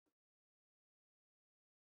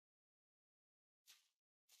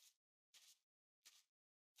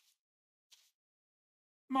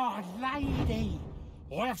My lady,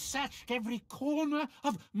 I have searched every corner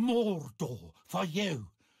of Mordor for you.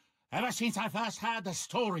 Ever since I first heard the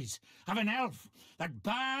stories of an elf that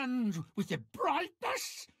burned with the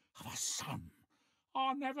brightness of a sun,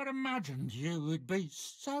 I never imagined you would be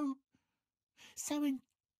so enchanting.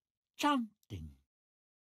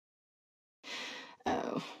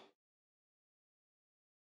 Oh.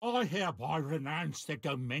 I hereby renounce the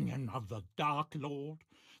dominion of the Dark Lord,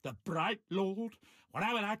 the Bright Lord,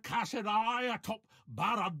 whatever that cursed eye atop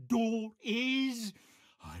Barad-dûr is.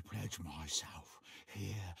 I pledge myself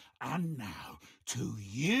here and now to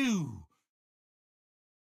you.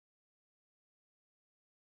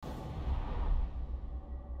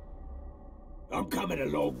 I'm coming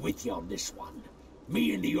along with you on this one.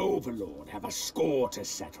 Me and the Overlord have a score to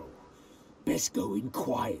settle. Best go in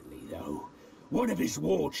quietly, though. One of his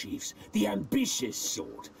war chiefs, the ambitious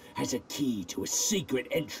sort, has a key to a secret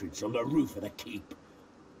entrance on the roof of the keep.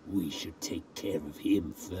 We should take care of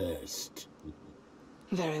him first.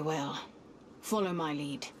 Very well. Follow my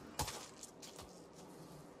lead.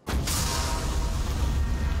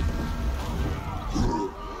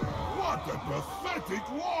 What a pathetic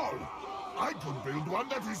wall! I could build one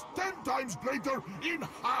that is 10 times greater in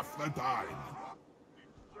half the time.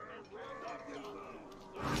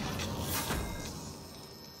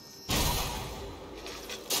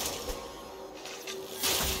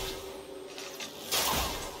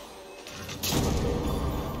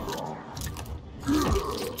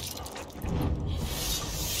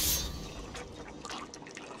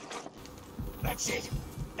 That's it!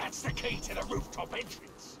 That's the key to the rooftop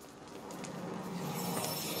entrance!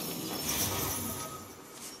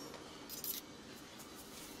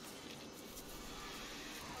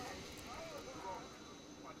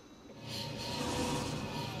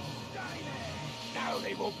 Now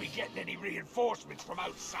they won't be getting any reinforcements from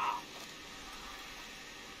outside.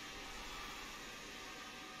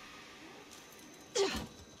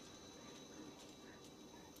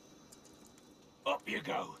 Up you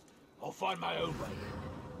go. I'll find my own way.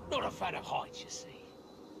 Not a fan of heights, you see.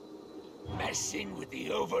 Messing with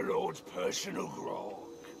the Overlord's personal grog.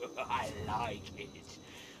 I like it.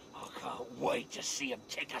 I can't wait to see him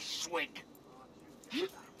take a swig.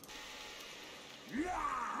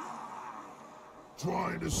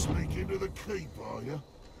 Trying to sneak into the keep, are you?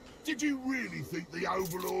 Did you really think the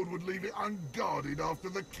Overlord would leave it unguarded after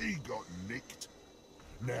the key got nicked?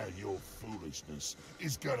 Now your foolishness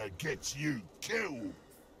is gonna get you killed.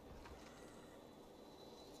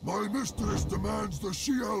 My mistress demands the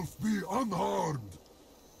she-elf be unharmed.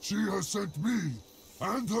 She has sent me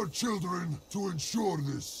and her children to ensure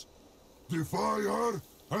this. Defy her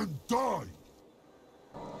and die!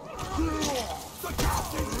 The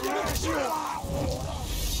captain!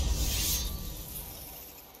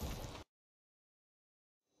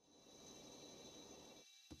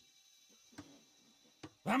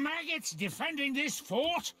 The maggots defending this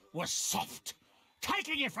fort were soft.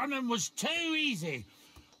 Taking it from them was too easy.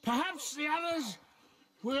 Perhaps the others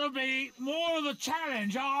will be more of a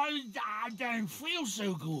challenge. I don't feel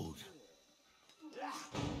so good.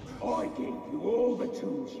 I gave you all the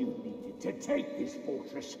tools you needed to take this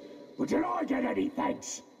fortress, but did I get any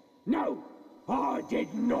thanks? No, I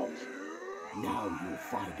did not. Now you'll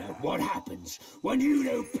find out what happens when you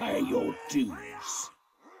don't pay your dues.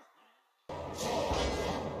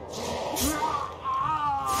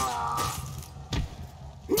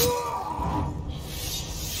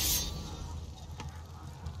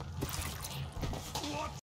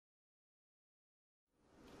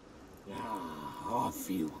 I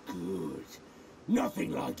feel good.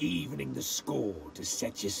 Nothing like evening the score to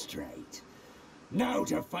set you straight. Now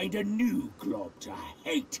to find a new glob to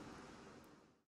hate.